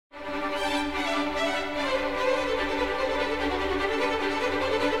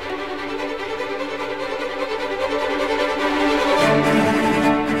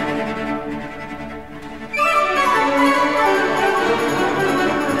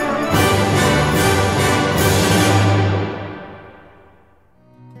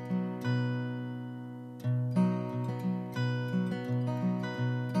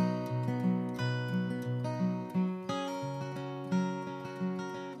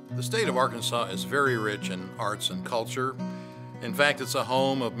The state of Arkansas is very rich in arts and culture. In fact, it's a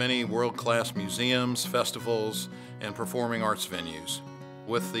home of many world-class museums, festivals, and performing arts venues.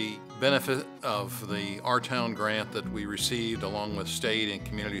 With the benefit of the Our Town grant that we received along with state and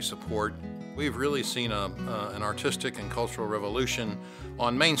community support, we've really seen an artistic and cultural revolution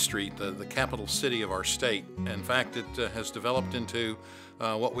on Main Street, the capital city of our state. In fact, it has developed into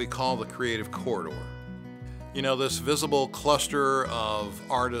what we call the creative corridor. You know, this visible cluster of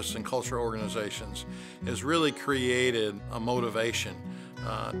artists and cultural organizations has really created a motivation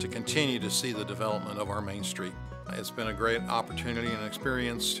to continue to see the development of our Main Street. It's been a great opportunity and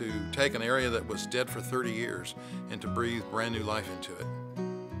experience to take an area that was dead for 30 years and to breathe brand new life into it.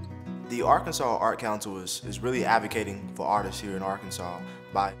 The Arkansas Art Council is really advocating for artists here in Arkansas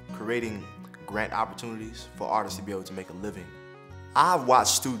by creating grant opportunities for artists to be able to make a living. I've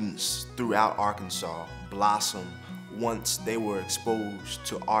watched students throughout Arkansas blossom once they were exposed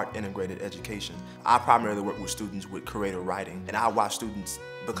to art-integrated education. I primarily work with students with creative writing, and I watch students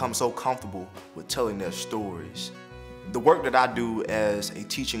become so comfortable with telling their stories. The work that I do as a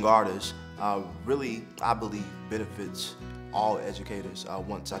teaching artist really, I believe, benefits all educators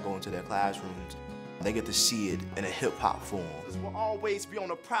once I go into their classrooms. They get to see it in a hip-hop form. We'll always be on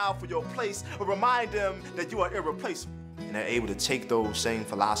the prowl for your place, but remind them that you are irreplaceable. And they're able to take those same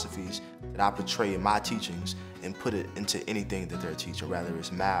philosophies that I portray in my teachings and put it into anything that they're teaching, whether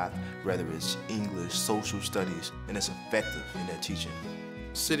it's math, whether it's English, social studies, and it's effective in their teaching.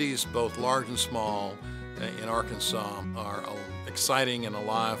 Cities, both large and small, in Arkansas are exciting and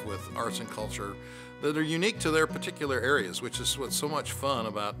alive with arts and culture that are unique to their particular areas, which is what's so much fun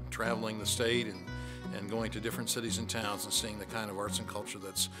about traveling the state and going to different cities and towns and seeing the kind of arts and culture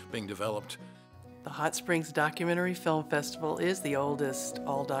that's being developed. The Hot Springs Documentary Film Festival is the oldest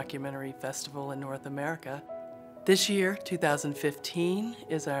all-documentary festival in North America. This year, 2015,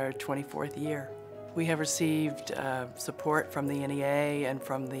 is our 24th year. We have received support from the NEA and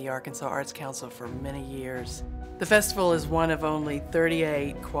from the Arkansas Arts Council for many years. The festival is one of only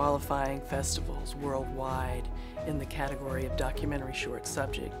 38 qualifying festivals worldwide in the category of documentary short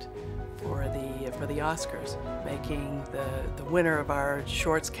subject for the Oscars, making the winner of our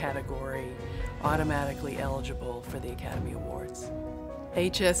shorts category automatically eligible for the Academy Awards.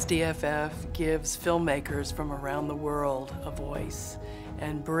 HSDFF gives filmmakers from around the world a voice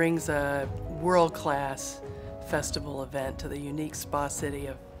and brings a world-class festival event to the unique spa city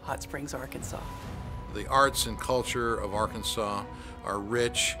of Hot Springs, Arkansas. The arts and culture of Arkansas are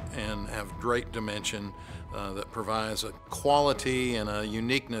rich and have great dimension that provides a quality and a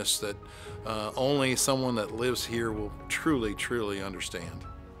uniqueness that only someone that lives here will truly, truly understand.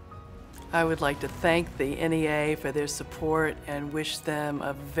 I would like to thank the NEA for their support and wish them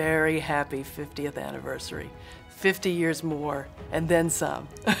a very happy 50th anniversary. 50 years more, and then some.